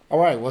All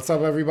right, what's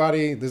up,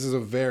 everybody? This is a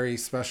very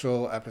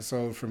special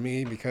episode for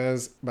me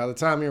because by the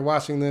time you're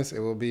watching this, it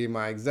will be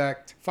my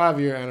exact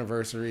 5-year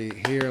anniversary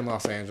here in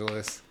Los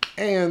Angeles.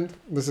 And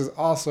this is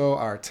also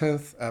our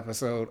 10th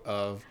episode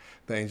of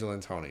The Angel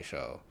and Tony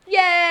Show.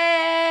 Yay!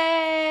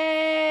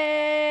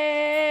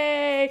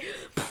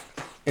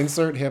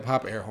 Insert hip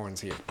hop air horns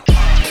here.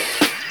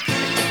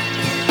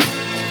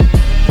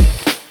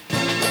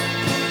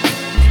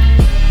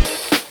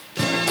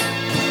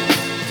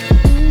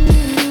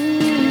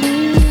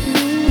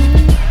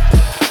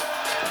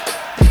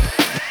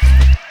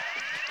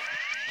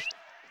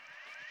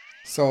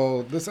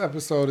 So this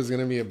episode is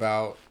going to be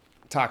about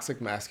toxic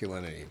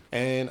masculinity.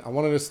 And I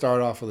wanted to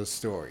start off with a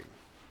story.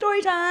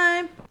 Story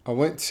time! I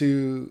went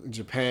to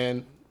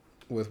Japan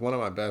with one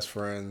of my best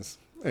friends.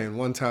 And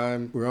one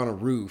time we were on a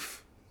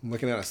roof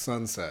looking at a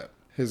sunset.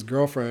 His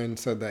girlfriend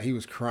said that he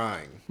was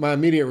crying. My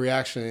immediate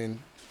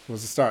reaction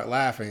was to start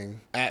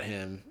laughing at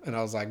him. And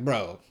I was like,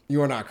 bro,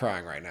 you are not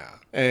crying right now.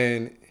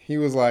 And he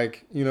was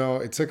like, you know,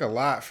 it took a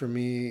lot for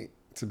me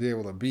to be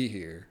able to be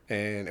here,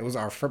 and it was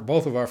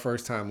both of our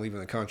first time leaving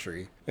the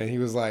country. And he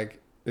was like,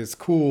 it's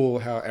cool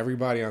how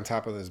everybody on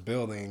top of this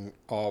building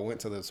all went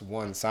to this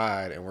one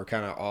side, and we're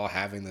kind of all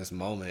having this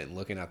moment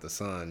looking at the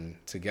sun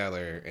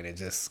together, and it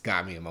just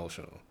got me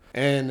emotional.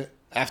 And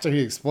after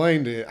he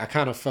explained it, I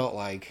kind of felt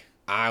like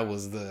I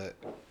was the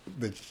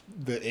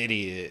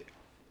idiot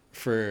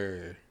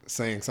for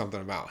saying something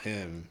about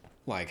him,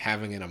 like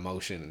having an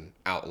emotion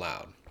out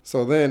loud.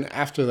 So then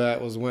after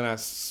that was when I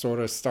sort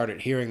of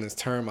started hearing this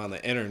term on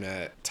the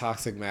internet,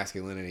 toxic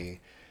masculinity.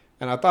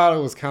 And I thought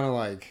it was kind of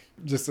like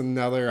just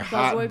another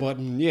hot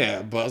button,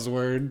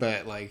 buzzword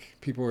that like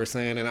people were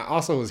saying. And I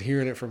also was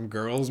hearing it from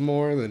girls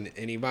more than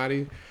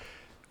anybody.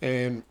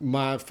 And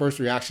my first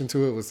reaction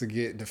to it was to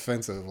get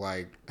defensive.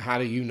 Like, how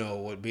do you know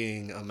what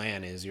being a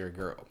man is? You're a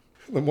girl.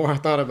 The more I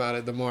thought about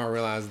it, the more I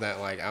realized that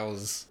like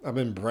I've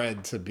been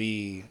bred to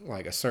be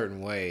like a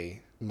certain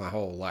way my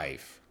whole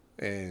life.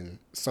 And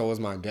so is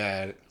my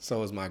dad,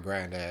 so is my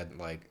granddad.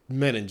 Like,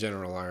 men in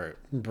general are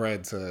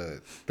bred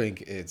to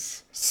think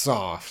it's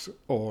soft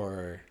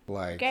or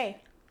like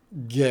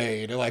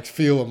gay to like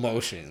feel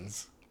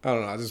emotions. I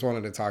don't know. I just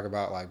wanted to talk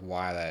about like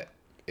why that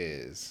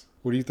is.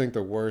 What do you think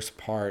the worst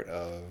part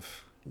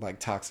of like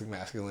toxic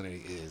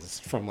masculinity is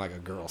from like a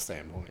girl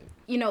standpoint?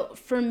 You know,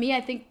 for me,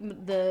 I think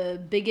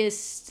the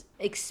biggest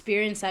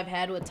experience I've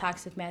had with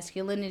toxic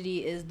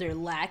masculinity is their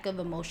lack of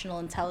emotional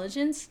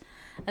intelligence.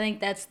 I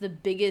think that's the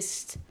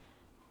biggest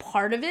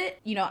part of it.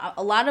 You know,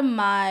 a lot of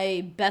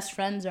my best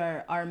friends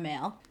are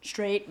male,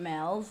 straight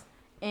males,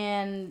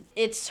 and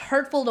it's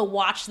hurtful to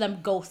watch them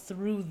go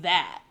through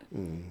that,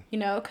 you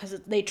know,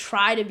 because they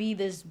try to be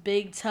this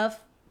big,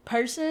 tough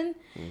person.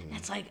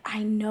 It's like,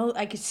 I know,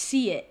 I could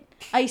see it.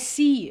 I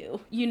see you,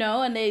 you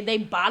know, and they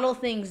bottle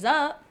things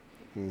up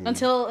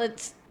until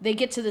they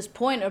get to this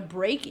point of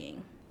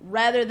breaking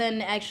rather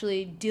than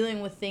actually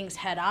dealing with things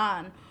head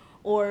on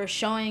or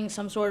showing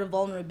some sort of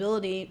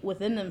vulnerability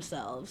within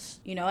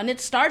themselves, you know, and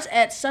it starts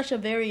at such a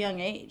very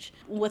young age.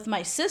 With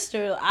my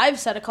sister, I've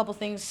said a couple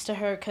things to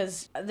her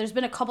because there's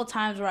been a couple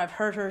times where I've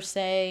heard her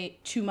say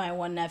to my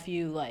one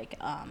nephew, like,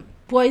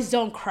 boys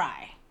don't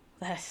cry.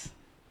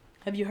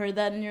 Have you heard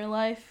that in your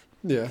life?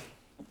 Yeah.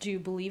 Do you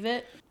believe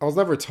it? I was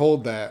never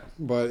told that,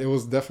 but it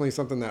was definitely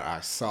something that I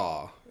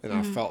saw. And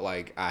I felt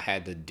like I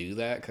had to do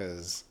that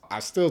because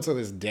I still to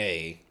this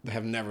day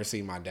have never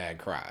seen my dad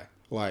cry.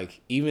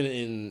 Like, even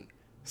in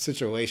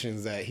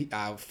situations that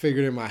I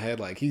figured in my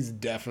head, like, he's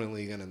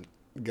definitely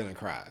gonna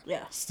cry.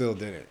 Yeah. Still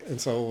didn't. And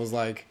so it was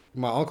like,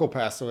 my uncle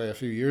passed away a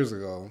few years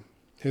ago,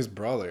 his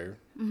brother.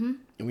 And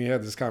we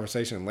had this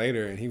conversation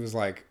later, and he was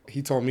like,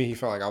 he told me he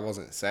felt like I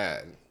wasn't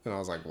sad. And I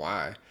was like,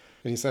 why?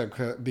 And he said,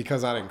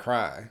 because I didn't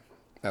cry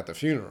at the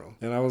funeral.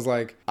 And I was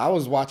like, I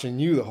was watching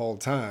you the whole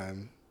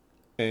time,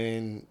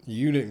 and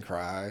you didn't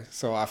cry.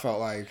 So I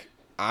felt like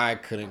I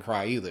couldn't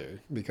cry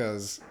either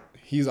because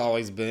he's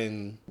always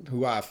been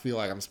who I feel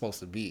like I'm supposed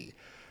to be.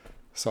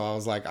 So I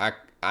was like,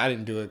 I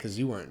didn't do it because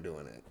you weren't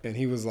doing it. And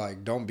he was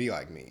like, don't be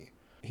like me.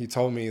 He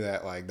told me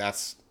that like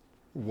that's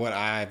what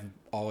I've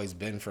always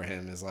been for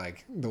him, is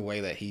like the way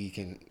that he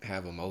can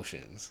have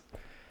emotions.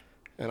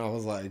 And I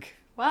was like,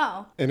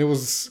 wow. And it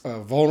was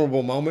a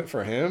vulnerable moment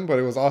for him, but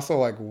it was also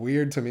like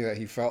weird to me that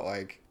he felt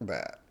like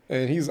that.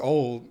 And he's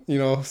old, you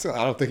know, so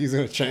I don't think he's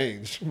going to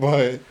change.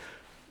 But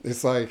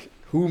it's like,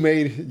 who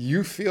made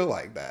you feel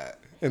like that?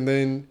 And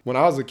then when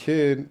I was a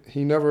kid,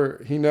 he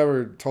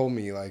never told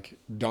me like,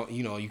 don't,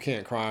 you know, you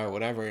can't cry or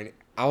whatever. And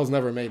I was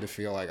never made to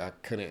feel like I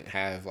couldn't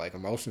have like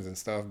emotions and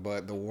stuff,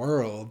 but the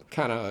world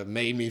kind of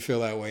made me feel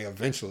that way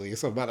eventually.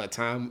 So by the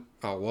time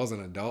I was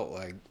an adult,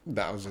 like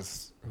that was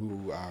just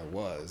who I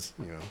was,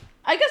 you know.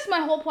 I guess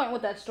my whole point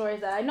with that story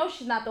is that I know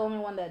she's not the only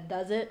one that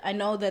does it. I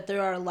know that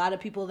there are a lot of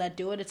people that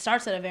do it. It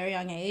starts at a very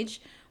young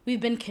age we've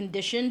been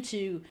conditioned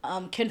to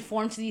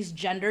conform to these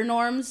gender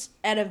norms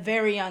at a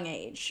very young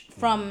age.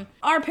 From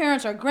our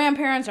parents, our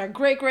grandparents, our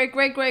great great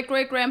great great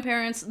great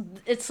grandparents,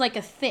 it's like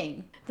a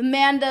thing. The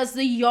man does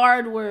the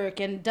yard work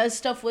and does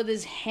stuff with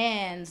his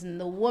hands, and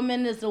the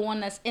woman is the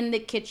one that's in the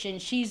kitchen.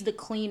 She's the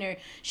cleaner.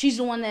 She's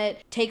the one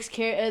that takes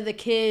care of the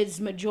kids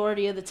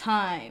majority of the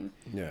time.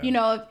 Yeah. You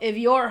know, if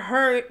you're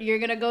hurt, you're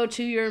gonna go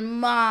to your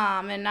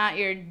mom and not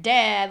your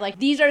dad. Like,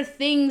 these are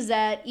things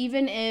that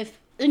even if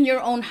in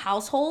your own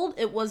household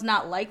it was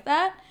not like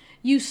that,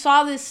 you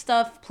saw this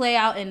stuff play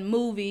out in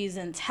movies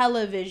and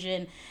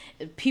television,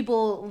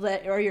 people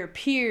that are your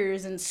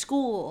peers in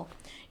school.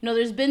 You know,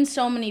 there's been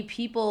so many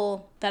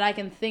people that I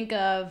can think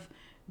of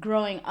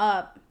growing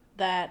up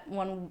that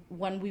when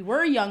we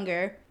were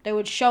younger, they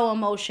would show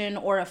emotion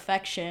or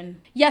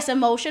affection. Yes,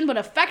 emotion, but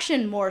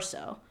affection more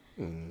so.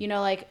 You know,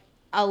 like,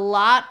 a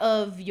lot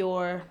of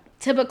your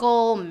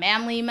typical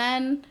manly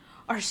men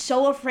are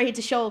so afraid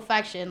to show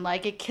affection,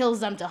 like it kills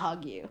them to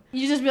hug you.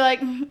 You just be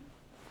like,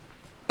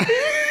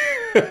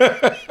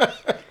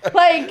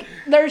 like,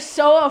 they're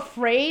so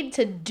afraid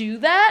to do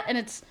that, and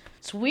it's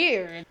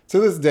weird. To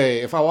this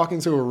day, if I walk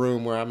into a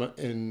room where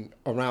I'm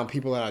around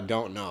people that I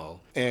don't know,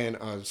 and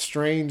a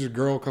strange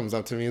girl comes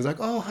up to me and is like,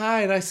 "Oh,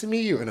 hi, nice to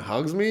meet you," and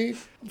hugs me,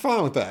 I'm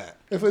fine with that.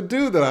 If a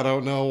dude that I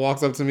don't know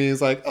walks up to me and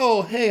is like,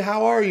 "Oh, hey,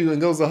 how are you?"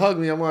 and goes to hug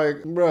me, I'm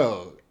like,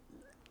 bro,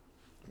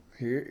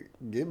 here,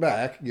 get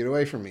back, get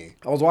away from me.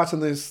 I was watching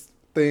this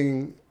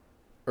thing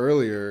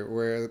earlier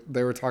where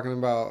they were talking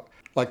about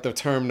like the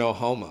term no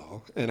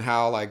homo and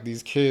how like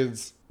these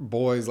kids,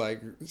 boys,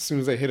 like as soon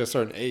as they hit a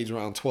certain age,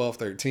 around 12,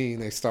 13,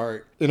 they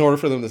start, in order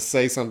for them to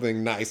say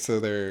something nice to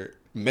their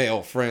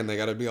male friend, they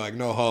gotta be like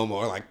no homo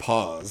or like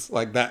pause,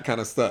 like that kind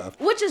of stuff.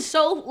 Which is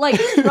so like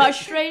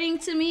frustrating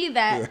to me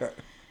that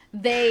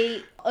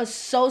they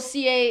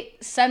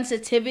associate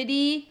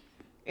sensitivity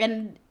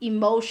and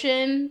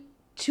emotion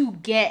to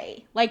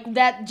gay. Like,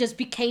 that just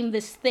became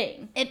this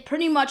thing. It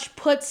pretty much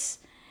puts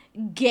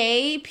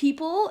gay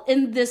people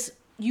in this,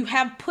 you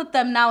have put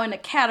them now in a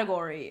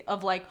category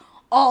of like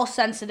all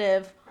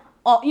sensitive,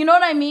 all, you know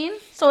what I mean?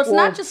 So it's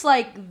not just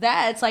like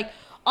that. It's like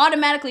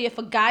automatically if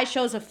a guy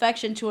shows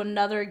affection to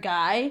another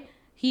guy,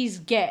 he's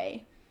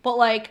gay. But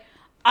like,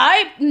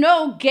 I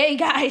know gay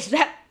guys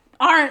that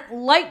aren't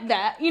like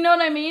that. You know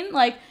what I mean?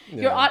 Like,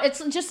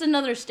 it's just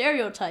another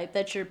stereotype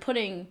that you're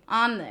putting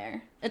on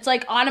there. It's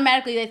like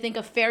automatically they think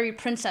of fairy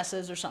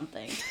princesses or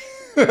something.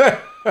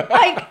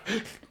 Like,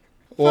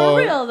 for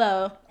real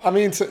though. I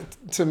mean,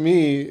 to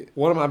me,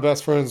 one of my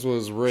best friends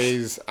was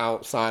raised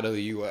outside of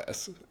the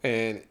U.S.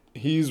 and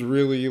he's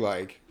really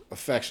like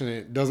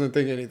affectionate, doesn't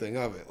think anything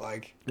of it.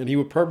 Like, and he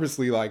would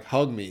purposely like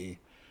hug me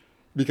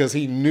because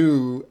he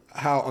knew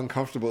how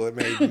uncomfortable it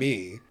made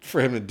me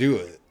for him to do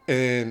it.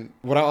 And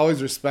what I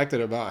always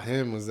respected about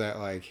him was that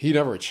like he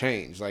never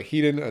changed. Like,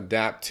 he didn't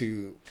adapt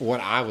to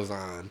what I was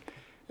on,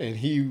 and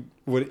he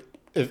would,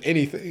 if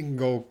anything,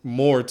 go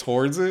more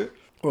towards it,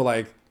 or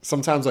like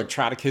sometimes like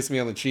try to kiss me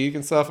on the cheek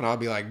and stuff, and I'll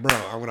be like, bro,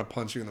 I'm gonna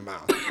punch you in the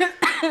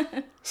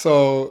mouth.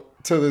 So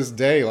to this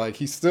day, like,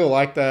 he's still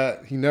like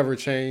that. He never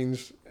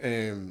changed,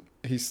 and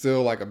he's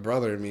still like a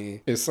brother to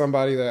me. It's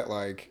somebody that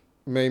like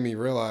made me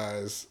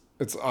realize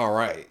it's all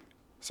right.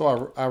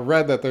 So I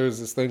read that there's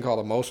this thing called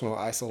emotional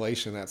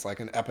isolation that's like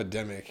an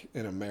epidemic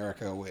in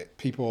America with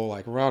people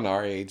like around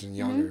our age and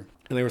younger. Mm-hmm.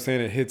 And they were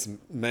saying it hits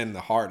men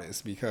the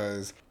hardest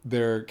because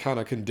they're kind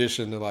of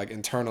conditioned to like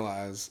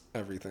internalize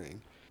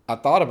everything. I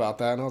thought about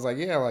that and I was like,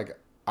 yeah, like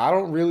I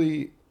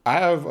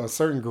have a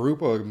certain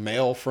group of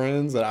male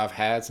friends that I've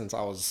had since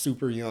I was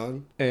super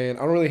young. And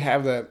I don't really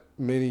have that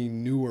many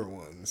newer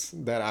ones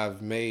that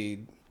I've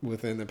made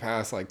within the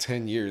past like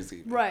 10 years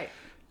even. Right.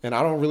 And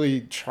I don't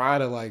really try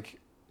to like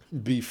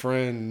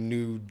befriend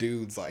new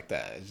dudes like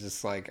that. It's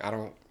just like I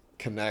don't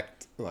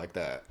connect like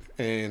that,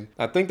 and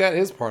I think that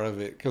is part of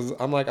it because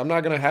I'm like, I'm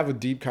not gonna have a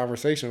deep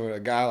conversation with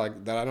a guy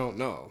like that I don't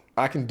know.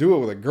 I can do it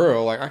with a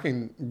girl, like I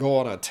can go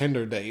on a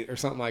Tinder date or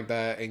something like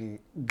that and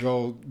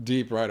go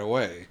deep right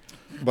away,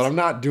 but I'm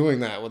not doing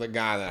that with a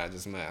guy that I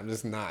just met. I'm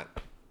just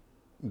not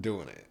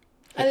doing it.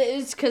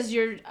 It's because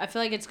I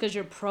feel like it's because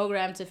you're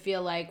programmed to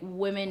feel like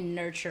women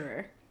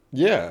nurturer.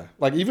 Yeah,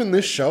 like even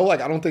this show,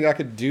 like I don't think I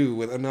could do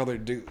with another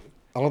dude.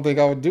 I don't think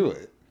I would do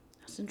it.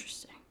 That's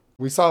interesting.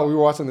 We were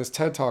watching this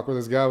TED Talk where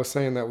this guy was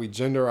saying that we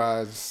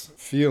genderize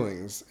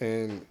feelings.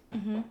 And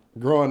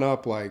growing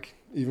up, like,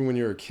 even when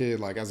you're a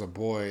kid, like, as a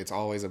boy, it's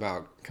always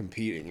about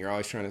competing. You're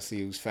always trying to see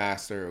who's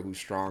faster, or who's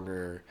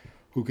stronger,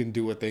 who can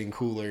do a thing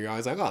cooler. You're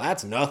always like, oh,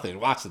 that's nothing.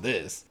 Watch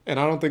this. And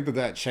I don't think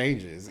that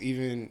changes.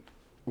 Even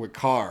with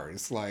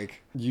cars,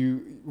 like,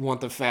 you want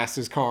the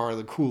fastest car,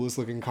 the coolest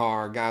looking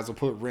car. Guys will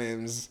put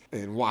rims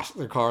and wash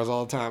their cars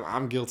all the time.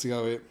 I'm guilty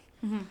of it.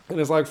 And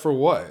it's like, for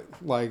what?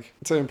 Like,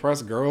 to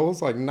impress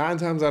girls? Like, 9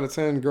 times out of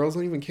 10, girls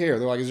don't even care.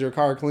 They're like, is your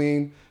car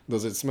clean?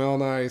 Does it smell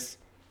nice?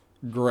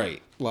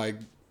 Great. Like,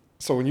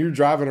 so when you're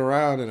driving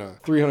around in a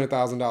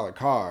 $300,000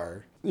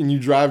 car and you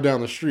drive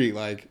down the street,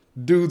 like,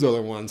 dudes are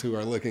the ones who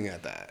are looking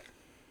at that.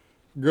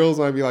 Girls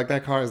might be like,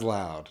 that car is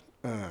loud.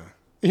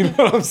 You know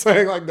what I'm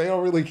saying? Like, they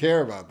don't really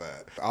care about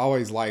that. I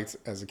always liked,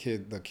 as a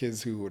kid, the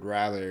kids who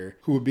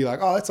would be like,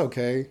 oh, it's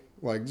okay.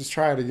 Like, just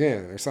try it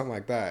again or something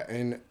like that.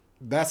 And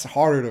that's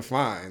harder to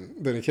find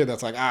than a kid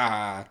that's like,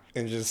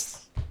 and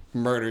just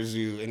murders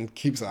you and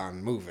keeps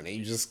on moving. And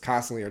you just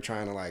constantly are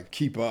trying to, like,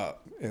 keep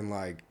up and,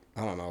 like,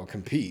 I don't know,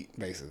 compete,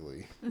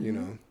 basically, you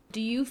know? Do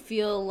you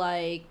feel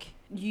like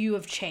you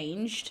have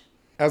changed?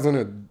 As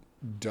an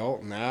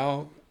adult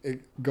now,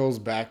 it goes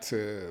back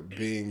to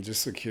being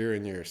just secure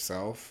in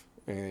yourself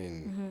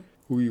and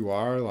who you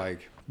are.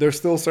 Like, there's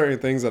still certain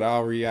things that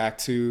I'll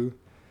react to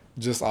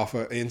just off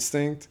of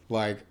instinct.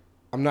 Like,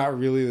 I'm not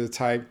really the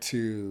type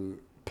to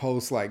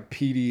post like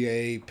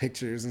PDA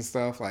pictures and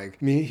stuff. Like,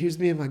 here's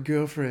me and my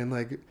girlfriend,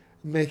 like,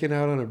 making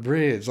out on a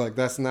bridge. Like,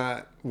 that's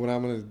not what I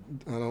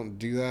don't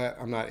do that.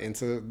 I'm not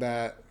into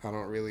that. I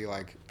don't really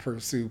like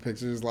pursue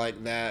pictures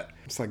like that.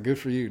 It's like, good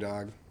for you,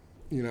 dog.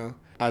 You know,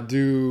 I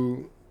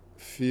do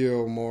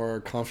feel more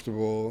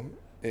comfortable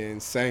in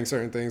saying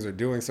certain things or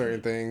doing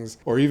certain things,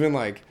 or even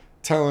like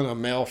telling a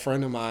male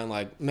friend of mine,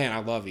 like, man, I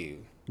love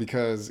you.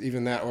 Because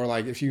even that, or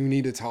like, if you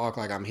need to talk,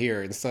 like, I'm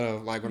here, instead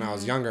of like when I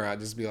was younger, I'd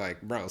just be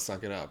like, bro,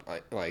 suck it up,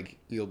 like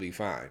you'll be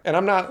fine. And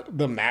I'm not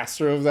the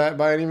master of that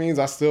by any means.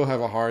 I still have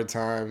a hard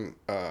time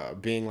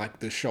being like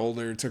the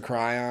shoulder to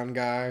cry on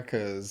guy,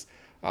 because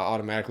I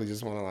automatically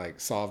just want to like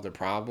solve the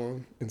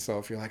problem. And so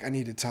if you're like, I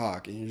need to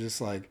talk, and you're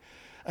just like,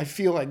 I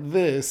feel like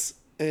this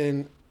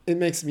and it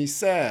makes me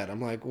sad,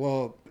 I'm like,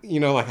 well, you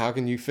know, like, how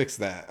can you fix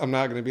that? I'm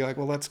not gonna be like,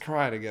 well, let's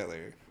cry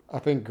together. I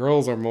think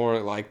girls are more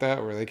like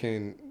that, where they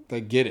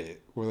get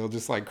it, where they'll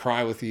just like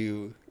cry with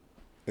you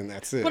and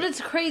that's it. But it's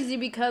crazy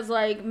because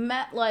like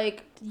Matt,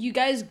 like, you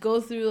guys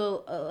go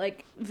through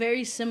like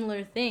very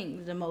similar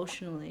things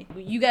emotionally.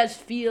 You guys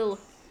feel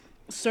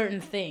certain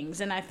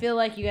things, and I feel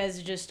like you guys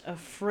are just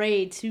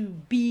afraid to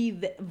be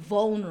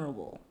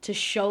vulnerable, to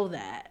show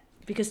that,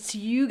 because to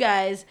you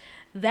guys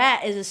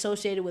that is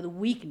associated with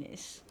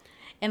weakness,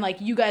 and like,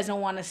 you guys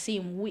don't want to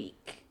seem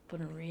weak, but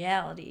in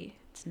reality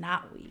it's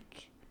not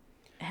weak.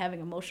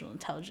 Having emotional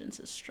intelligence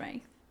is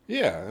strength.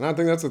 Yeah, and I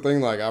think that's the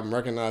thing, like, I'm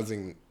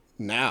recognizing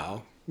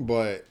now,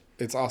 but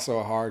it's also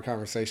a hard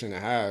conversation to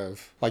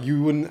have. Like,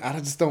 I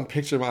just don't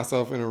picture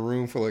myself in a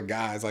room full of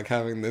guys, like,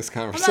 having this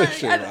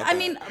conversation.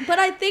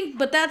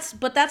 But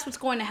that's what's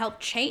going to help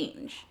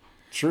change.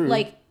 True.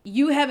 Like,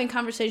 you having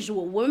conversations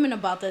with women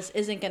about this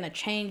isn't going to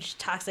change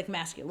toxic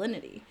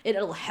masculinity.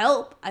 It'll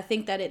help. I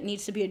think that it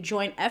needs to be a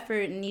joint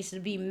effort. It needs to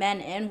be men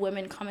and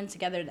women coming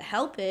together to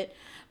help it.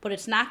 But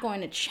it's not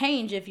going to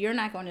change if you're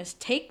not going to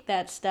take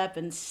that step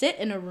and sit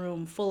in a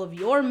room full of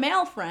your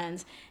male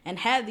friends and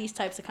have these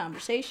types of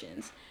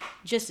conversations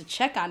just to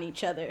check on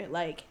each other.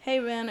 Like, hey,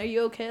 man, are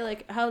you okay?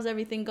 Like, how's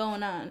everything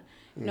going on?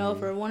 You know,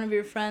 for one of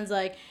your friends,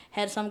 like,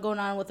 had something going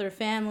on with their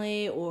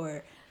family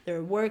or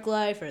their work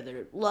life or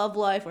their love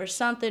life or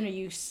something, or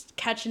you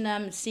catching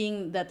them and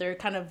seeing that they're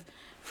kind of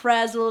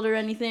frazzled or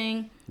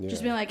anything,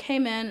 just being like, hey,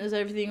 man, is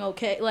everything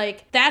okay?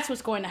 Like, that's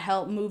what's going to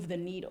help move the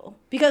needle.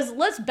 Because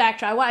let's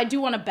backtrack. Well, I do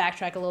want to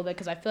backtrack a little bit,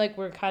 because I feel like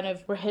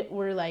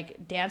we're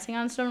like dancing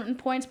on certain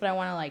points, but I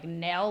want to like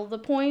nail the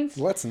points.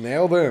 Let's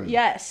nail them.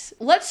 Yes.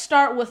 Let's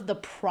start with the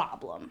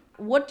problem.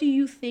 What do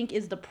you think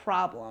is the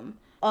problem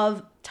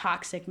of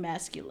toxic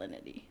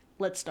masculinity?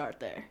 Let's start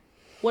there.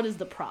 What is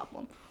the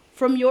problem?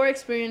 From your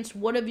experience,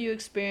 what have you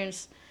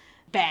experienced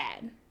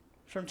bad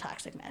from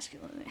toxic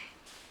masculinity?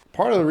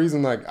 Part of the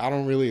reason, like, I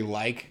don't really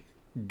like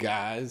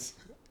guys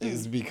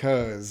is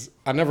because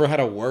I never had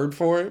a word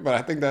for it, but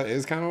I think that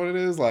is kind of what it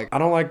is. Like, I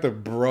don't like the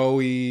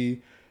bro-y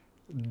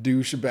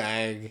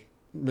douchebag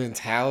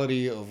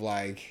mentality of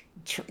like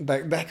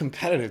that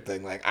competitive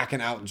thing. Like, I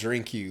can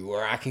outdrink you,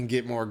 or I can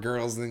get more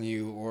girls than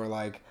you, or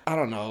like, I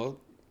don't know,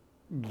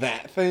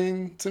 that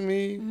thing to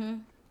me.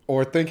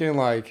 Or thinking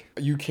like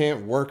you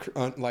can't work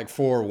on, like,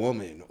 for a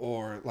woman,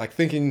 or like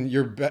thinking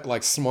you're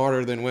like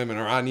smarter than women,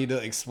 or I need to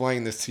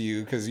explain this to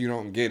you because you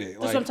don't get it.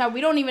 Like, sometimes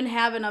we don't even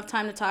have enough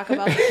time to talk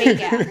about the pay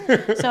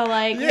gap. So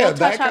like, we'll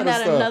touch on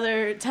that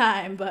another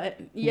time. But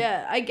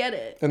yeah, I get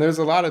it. And there's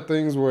a lot of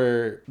things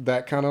where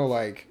that kind of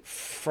like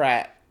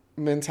frat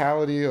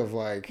mentality of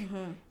like,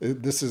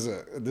 this is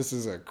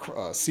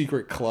a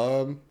secret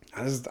club.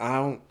 I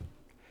don't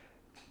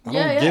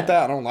get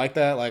that. I don't like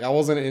that. Like, I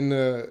wasn't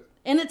into.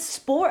 And it's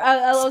sport.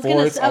 I was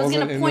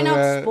gonna point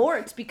out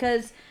sports,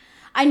 because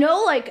I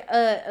know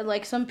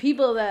like some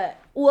people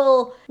that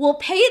will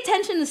pay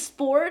attention to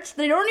sports.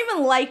 They don't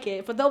even like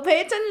it, but they'll pay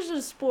attention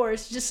to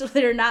sports just so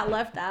they're not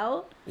left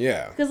out.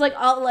 Yeah. Because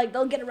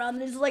they'll get around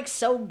and it's like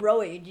so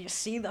broy. Did you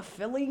see the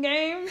Philly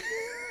game?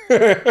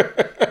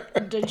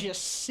 Did you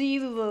see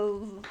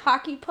the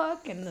hockey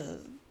puck and the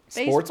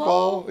sports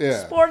ball?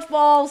 Yeah. Sports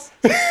balls.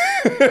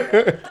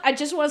 I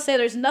just want to say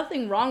there's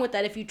nothing wrong with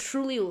that if you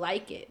truly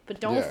like it, but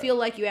don't feel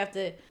like you have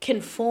to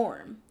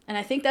conform. And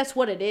I think that's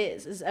what it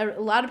is a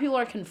lot of people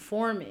are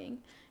conforming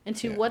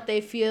into what they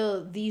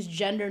feel these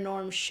gender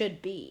norms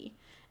should be.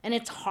 And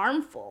it's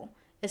harmful.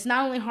 it's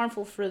not only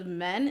harmful for the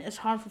men, it's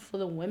harmful for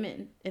the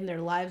women in their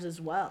lives as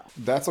well.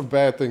 That's a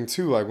bad thing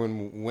too. Like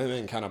when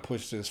women kind of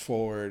push this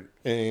forward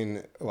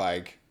in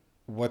like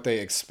what they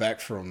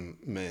expect from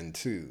men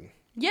too.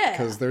 Yeah.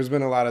 Because there's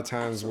been a lot of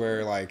times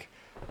where like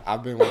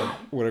I've been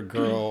with a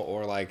girl,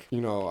 or like,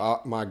 you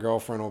know, my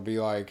girlfriend will be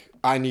like,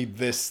 I need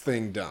this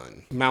thing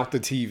done. Mount the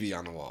TV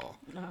on the wall.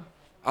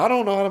 I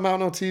don't know how to mount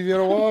no TV on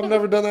the wall. I've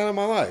never done that in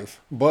my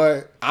life.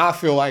 But I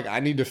feel like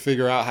I need to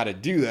figure out how to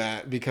do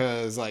that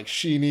because like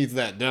she needs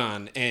that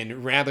done.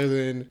 And rather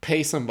than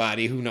pay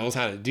somebody who knows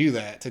how to do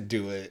that to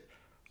do it,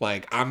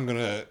 like I'm going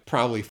to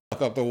probably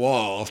fuck up the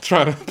wall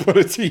trying to put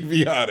a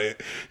TV on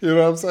it. You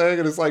know what I'm saying?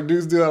 And it's like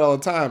dudes do that all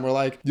the time. Or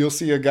like you'll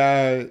see a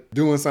guy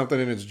doing something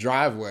in his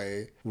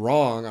driveway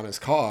wrong on his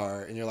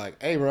car. And you're like,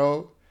 hey,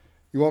 bro,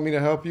 you want me to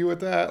help you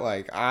with that?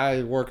 Like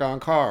I work on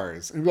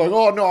cars. And you're like,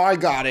 oh, no, I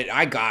got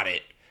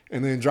it.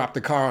 And then drop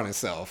the car on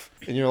itself.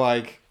 And you're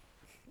like,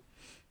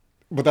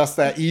 but that's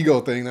that ego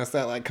thing. That's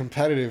that like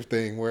competitive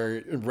thing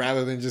where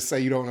rather than just say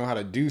you don't know how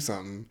to do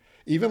something,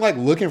 even like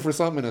looking for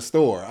something in a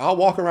store, I'll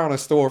walk around a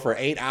store for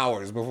 8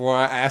 hours before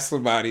I ask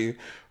somebody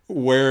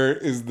where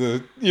is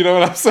the, you know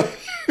what I'm saying?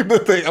 The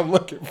thing I'm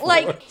looking for.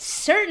 Like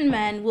certain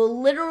men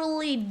will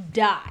literally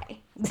die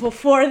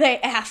before they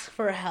ask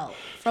for help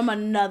from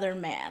another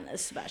man,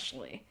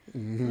 especially.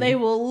 Mm-hmm. They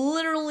will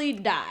literally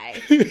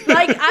die.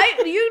 Like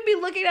you'd be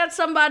looking at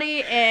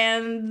somebody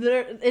and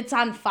it's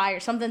on fire.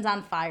 Something's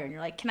on fire, and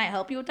you're like, "Can I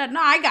help you with that?" No,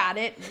 I got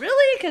it.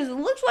 Really? Because it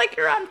looks like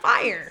you're on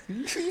fire.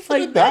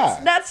 Like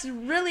that's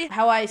really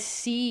how I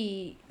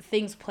see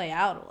things play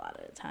out a lot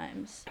of the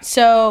times.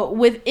 So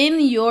within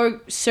your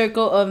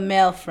circle of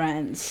male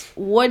friends,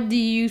 what do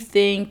you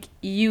think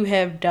you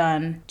have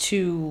done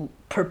to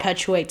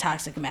perpetuate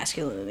toxic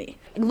masculinity?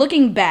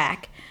 Looking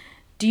back,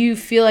 do you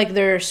feel like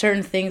there are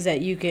certain things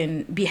that you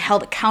can be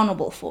held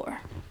accountable for?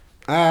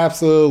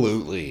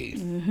 Absolutely.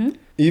 Mm-hmm.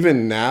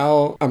 Even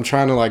now, I'm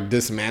trying to like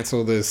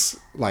dismantle this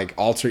like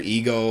alter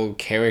ego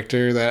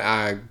character that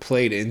I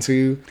played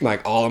into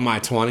like all of my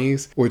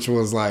 20s, which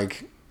was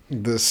like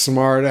the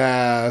smart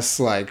ass,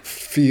 like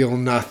feel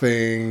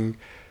nothing,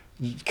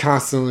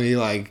 constantly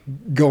like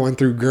going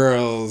through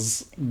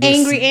girls.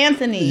 Angry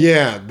Anthony.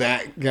 Yeah,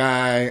 that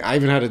guy. I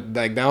even had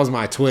that was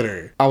my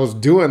Twitter. I was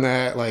doing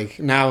that like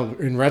now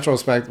in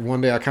retrospect, one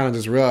day I kind of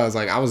just realized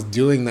like I was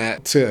doing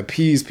that to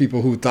appease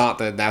people who thought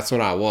that that's what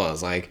I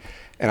was like.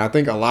 And I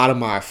think a lot of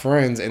my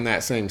friends in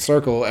that same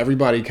circle,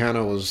 everybody kind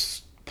of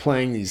was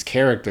playing these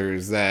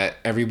characters that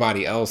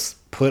everybody else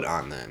put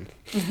on them.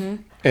 Mm-hmm.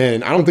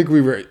 And I don't think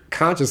we were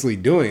consciously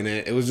doing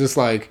it. It was just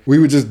like, we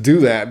would just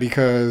do that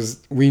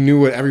because we knew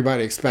what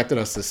everybody expected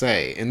us to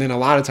say. And then a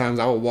lot of times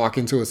I would walk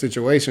into a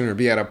situation or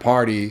be at a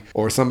party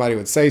or somebody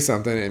would say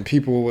something and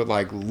people would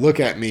like look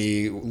at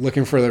me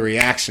looking for the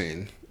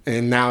reaction.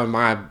 And now in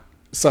my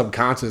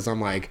subconscious, I'm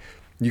like,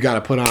 you got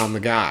to put on the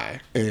guy.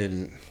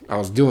 And I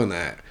was doing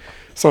that.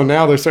 So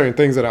now there's certain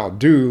things that I'll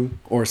do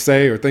or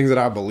say or things that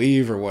I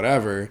believe or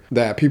whatever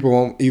that people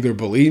won't either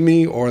believe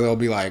me or they'll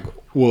be like,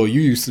 well,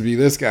 you used to be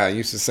this guy. You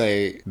used to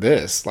say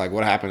this. Like,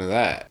 what happened to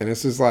that? And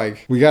it's just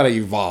like, we got to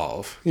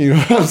evolve. You know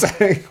what I'm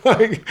saying?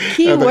 Like,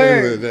 Keyword. At the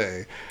end of the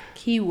day.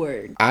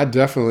 Keyword. I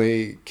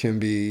definitely can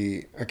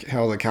be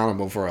held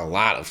accountable for a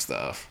lot of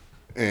stuff.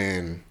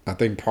 And I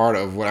think part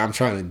of what I'm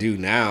trying to do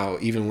now,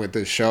 even with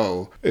this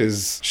show,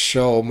 is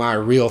show my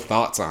real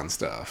thoughts on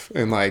stuff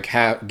and like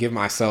give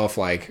myself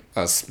like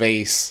a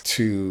space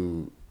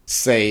to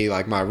say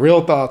like my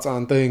real thoughts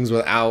on things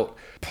without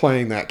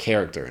playing that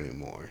character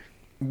anymore.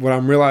 What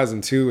I'm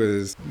realizing too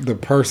is the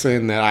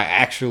person that I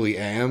actually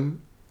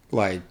am,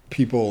 like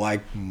people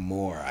like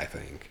more, I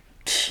think.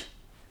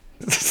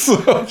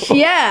 So.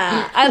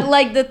 Yeah,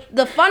 like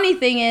the funny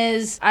thing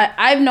is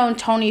I've known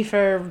Tony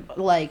for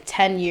like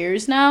 10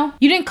 years now.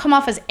 You didn't come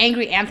off as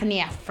Angry Anthony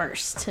at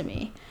first to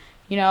me.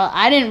 You know,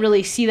 I didn't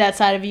really see that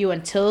side of you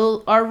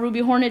until our Ruby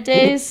Hornet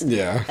days.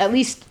 Yeah. At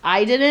least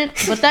I didn't.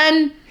 But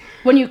then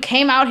when you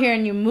came out here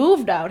and you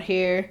moved out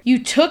here,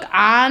 you took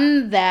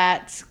on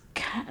that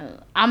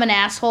I'm an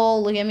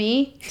asshole, look at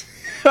me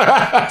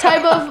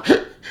type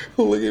of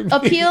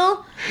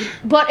appeal.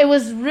 But it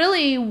was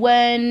really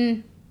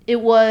when it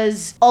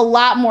was a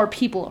lot more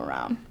people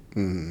around.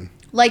 Mm-hmm.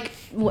 Like,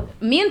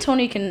 me and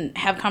Tony can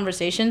have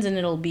conversations and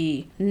it'll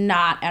be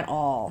not at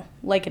all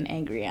like an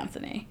Angry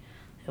Anthony.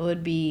 It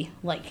would be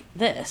like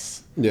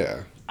this.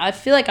 Yeah. I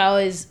feel like I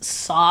always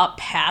saw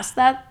past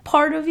that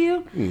part of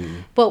you.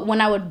 Mm-hmm. But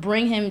when I would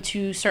bring him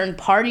to certain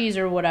parties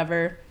or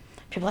whatever,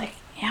 people were like,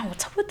 yeah,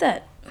 what's up with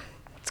that?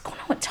 What's going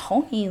on with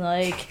Tony?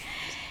 Like...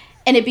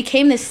 And it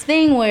became this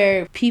thing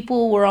where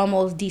people were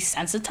almost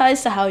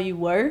desensitized to how you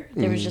were.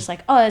 They was just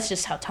like, oh, that's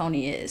just how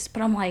Tony is.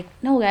 But I'm like,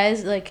 no,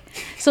 guys. Like,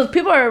 so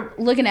people are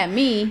looking at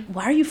me.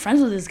 Why are you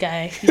friends with this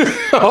guy?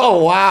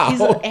 Oh, wow.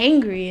 He's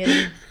angry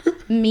and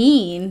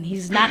mean.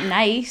 He's not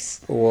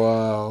nice.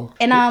 Wow.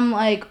 And I'm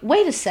like,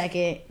 wait a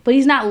second. But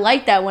he's not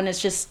like that when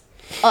it's just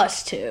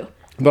us two.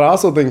 But I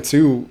also think,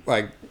 too,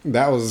 like,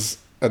 that was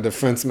a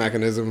defense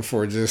mechanism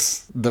for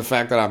just the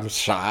fact that I'm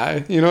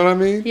shy. You know what I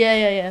mean?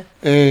 Yeah.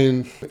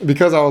 And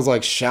because I was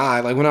like shy,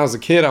 like when I was a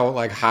kid, I would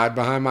like hide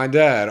behind my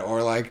dad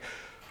or like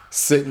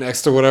sit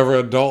next to whatever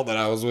adult that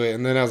I was with.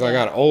 And then as I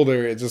got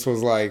older, it just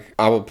was like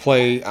I would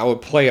play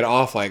it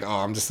off like, oh,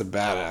 I'm just a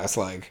badass.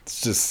 Like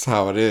it's just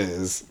how it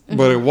is. Mm-hmm.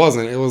 But it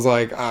wasn't. It was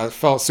like I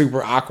felt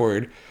super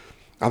awkward.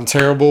 I'm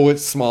terrible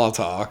with small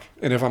talk.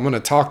 And if I'm going to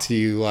talk to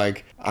you,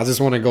 like I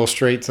just want to go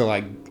straight to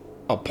like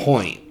a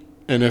point.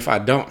 And if I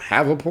don't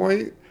have a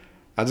point,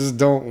 I just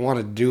don't want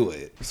to do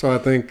it. So I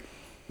think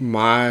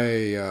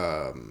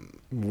my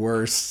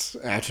worst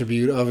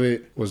attribute of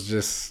it was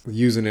just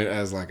using it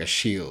as like a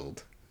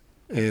shield.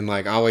 And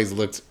like I always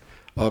looked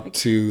up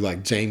to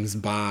like James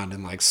Bond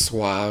and like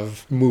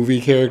suave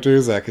movie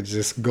characters that could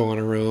just go in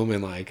a room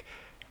and like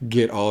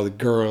get all the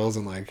girls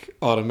and like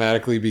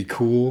automatically be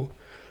cool.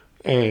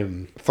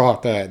 And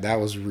thought that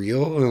was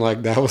real and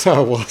like that was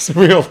how it was in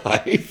real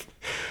life.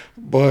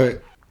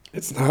 But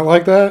it's not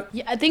like that.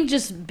 Yeah, I think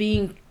just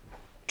being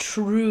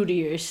true to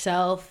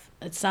yourself.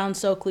 It sounds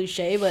so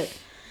cliche, but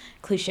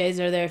cliches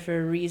are there for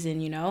a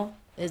reason, you know?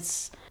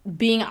 It's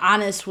being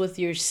honest with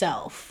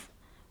yourself.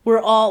 We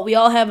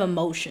all have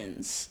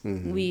emotions.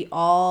 Mm-hmm. We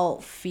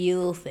all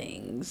feel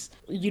things.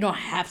 You don't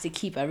have to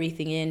keep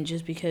everything in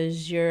just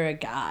because you're a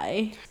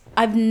guy.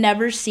 I've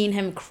never seen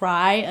him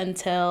cry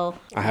until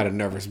I had a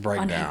nervous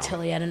breakdown.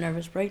 Until he had a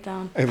nervous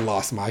breakdown. And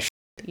lost my shit.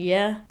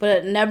 Yeah,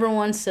 but never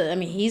once, I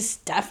mean, he's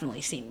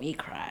definitely seen me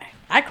cry.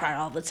 I cry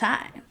all the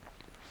time.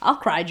 I'll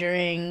cry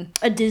during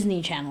a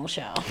Disney Channel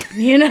show,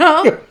 you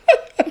know?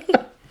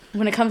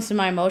 When it comes to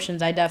my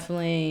emotions, I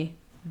definitely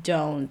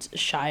don't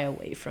shy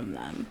away from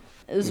them.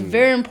 It's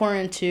very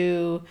important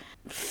to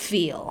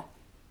feel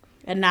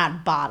and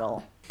not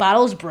bottle.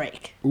 Bottles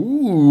break.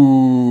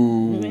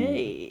 Ooh.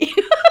 Hey.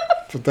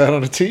 Put that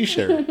on a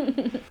t-shirt.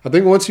 I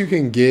think once you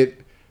can get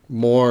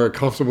more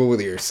comfortable with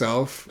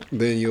yourself,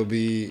 then you'll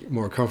be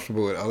more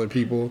comfortable with other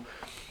people.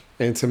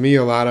 And to me,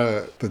 a lot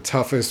of the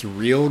toughest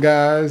real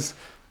guys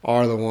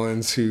are the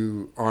ones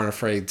who aren't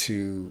afraid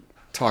to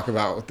talk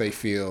about what they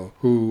feel,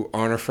 who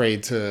aren't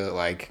afraid to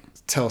like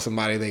tell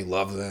somebody they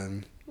love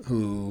them,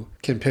 who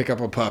can pick up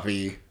a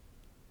puppy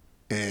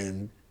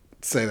and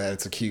say that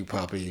it's a cute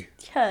puppy.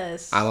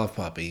 Yes. I love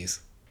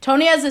puppies.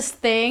 Tony has this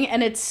thing,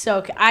 and it's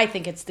I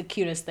think it's the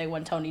cutest thing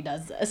when Tony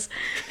does this.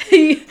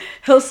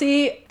 He'll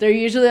see, they're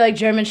usually like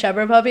German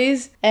Shepherd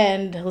puppies,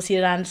 and he'll see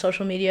it on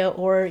social media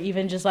or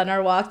even just on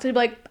our walks. He'll be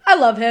like, I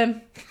love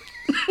him.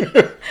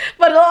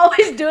 But he'll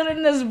always do it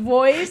in this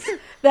voice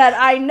that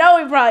I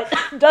know he probably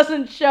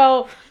doesn't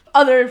show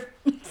other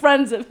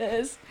friends of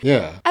his.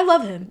 Yeah. I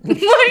love him.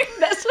 Like,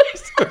 that's what he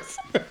says.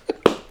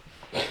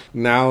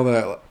 Now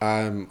that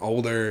I'm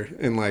older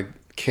and like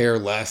care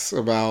less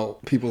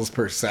about people's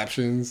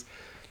perceptions,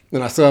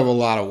 and I still have a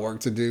lot of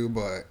work to do,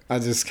 but I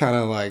just kind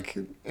of like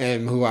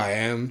am who I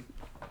am.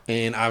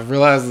 And I've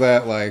realized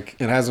that like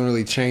it hasn't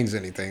really changed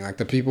anything. Like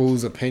the people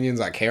whose opinions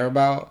I care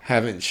about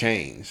haven't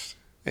changed.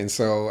 And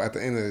so at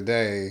the end of the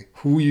day,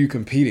 who are you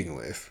competing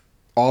with?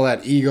 All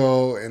that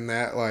ego and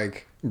that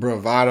like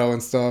bravado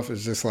and stuff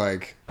is just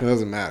like, it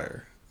doesn't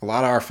matter. A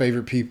lot of our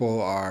favorite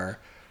people are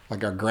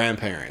like our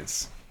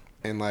grandparents.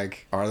 And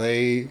like, are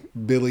they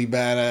Billy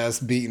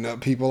Badass beating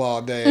up people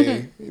all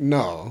day?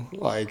 No.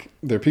 Like,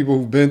 they're people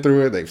who've been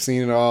through it. They've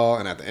seen it all.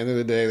 And at the end of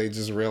the day, they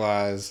just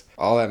realize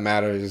all that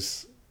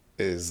matters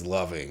is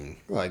loving.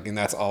 Like, and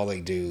that's all they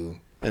do.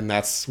 And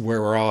that's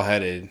where we're all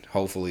headed,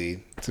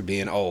 hopefully, to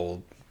being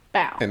old.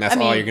 Bow. And that's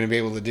all you're going to be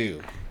able to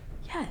do.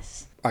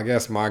 Yes. I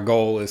guess my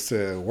goal is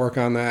to work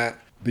on that,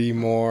 be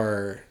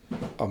more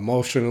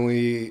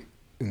emotionally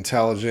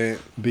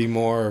intelligent, be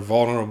more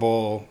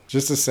vulnerable,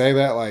 just to say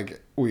that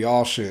like we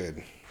all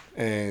should,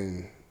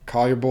 and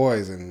call your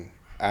boys and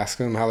ask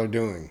them how they're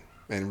doing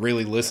and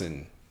really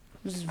listen.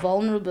 This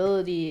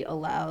vulnerability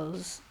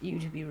allows you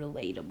to be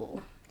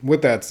relatable.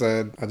 With that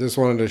said, I just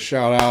wanted to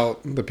shout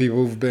out the people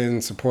who've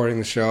been supporting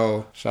the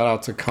show. Shout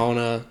out to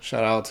Kona,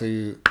 shout out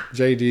to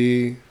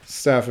JD,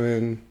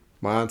 Stefan,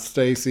 my Aunt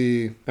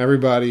Stacy,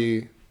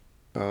 everybody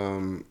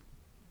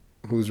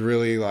who's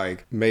really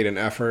like made an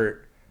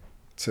effort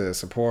to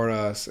support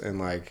us and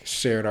like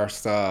shared our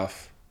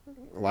stuff,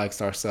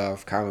 likes our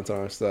stuff, comments on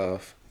our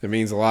stuff. It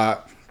means a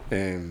lot.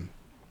 And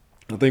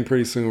I think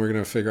pretty soon we're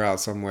going to figure out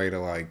some way to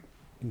like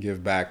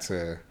give back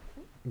to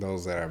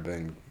those that have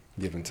been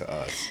given to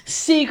us.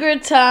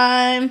 Secret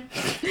time.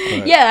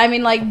 Yeah, I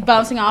mean, like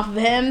bouncing off of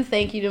him,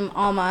 thank you to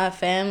all my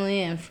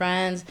family and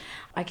friends.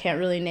 I can't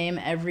really name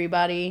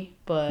everybody,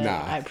 but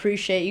I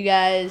appreciate you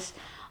guys.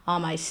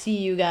 I see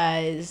you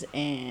guys,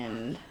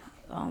 and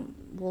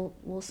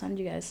we'll send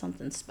you guys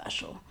something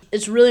special.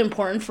 It's really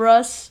important for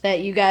us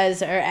that you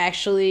guys are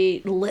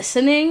actually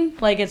listening.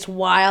 Like, it's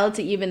wild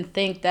to even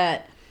think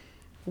that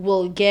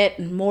we'll get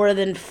more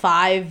than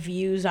 5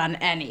 views on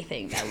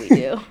anything that we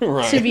do,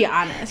 right. To be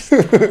honest.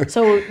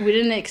 So we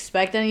didn't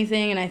expect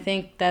anything, and I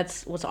think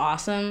that's what's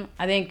awesome.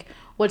 I think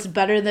what's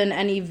better than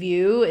any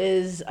view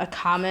is a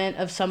comment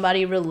of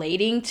somebody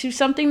relating to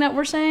something that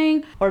we're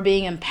saying or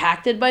being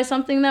impacted by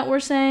something that we're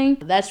saying.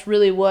 That's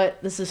really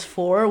what this is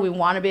for. We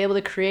want to be able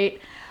to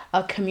create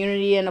a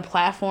community and a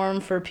platform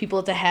for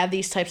people to have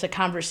these types of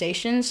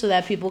conversations so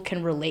that people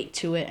can relate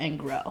to it and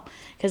grow,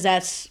 because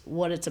that's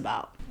what it's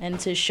about. And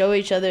to show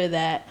each other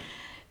that,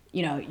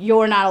 you know,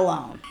 you're not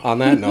alone. On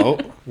that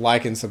note,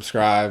 like and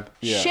subscribe.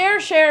 Yeah.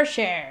 Share.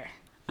 Yeah.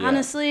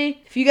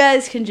 Honestly, if you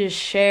guys can just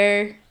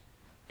share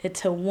it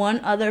to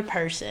one other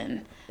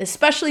person,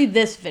 especially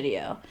this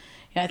video.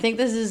 You know, I think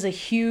this is a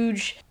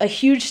huge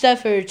step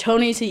for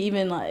Tony to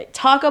even like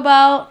talk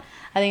about.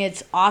 I think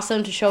it's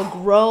awesome to show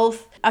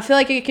growth. I feel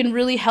like it can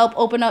really help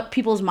open up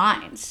people's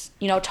minds.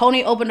 You know,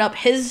 Tony opened up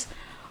his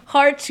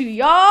heart to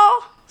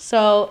y'all.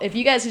 So if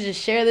you guys could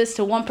just share this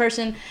to one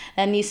person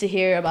that needs to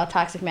hear about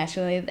toxic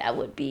masculinity, that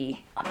would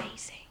be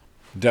amazing.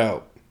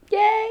 Dope.